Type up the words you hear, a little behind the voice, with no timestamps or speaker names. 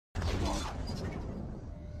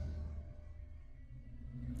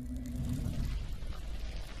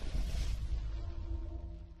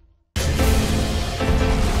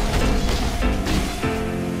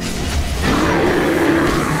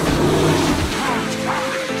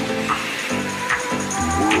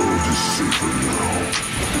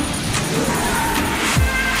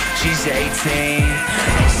17,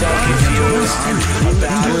 so confused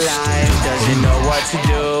about life, doesn't know what to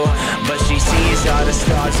do. But she sees all the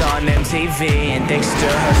stars on MTV and thinks to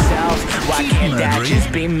herself, why can't that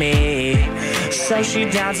just be me? So she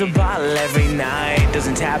downs a bottle every night,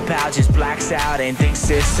 doesn't tap out, just blacks out and thinks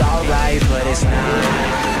it's alright, but it's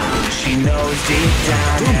not. She knows deep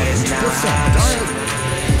down that it's not.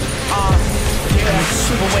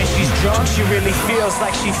 But when she's drunk, she really feels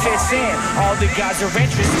like she fits in. All the guys are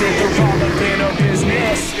interested, they're all up in her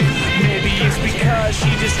business. Maybe it's because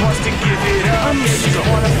she just wants to give it up. She just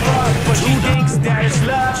wanna fuck, but she thinks that it's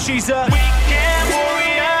love. She's a weekend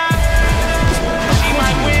warrior. She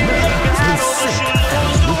might win the battle, but she'll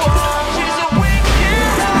lose the war. She's a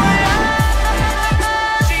weekend warrior.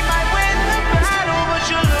 She might win the battle, but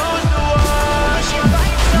she'll lose the war. She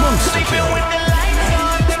fights on, sleeping with the lights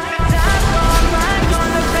on, thinks the time's gone by.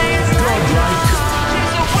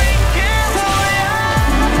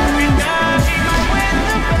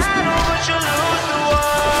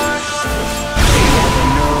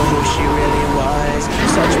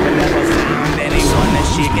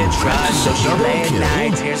 She can trust, so she lay at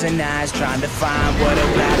night, tears in eyes, trying to find what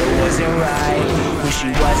her battle wasn't right, who she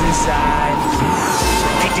was inside.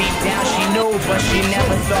 And deep down she knew, but she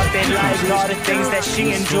never thought they'd like all the things that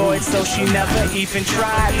she enjoyed, so she never even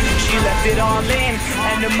tried. She left it all in,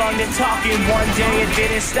 and among the talking, one day it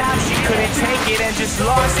didn't stop. She couldn't take it and just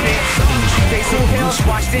lost it. She faced some pills,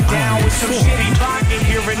 washed it down with some shitty vodka,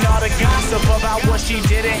 hearing all the gossip about what she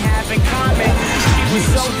didn't have in common. She was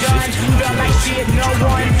so done, felt like she had no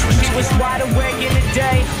one. She was wide awake in the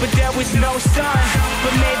day, but there was no sun.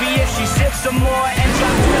 But maybe if she sipped some more and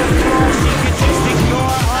dropped to the floor, she could just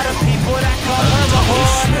ignore all the people that call her a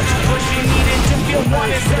whore. But she needed to feel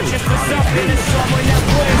wanted, searching for something, and someone that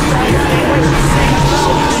would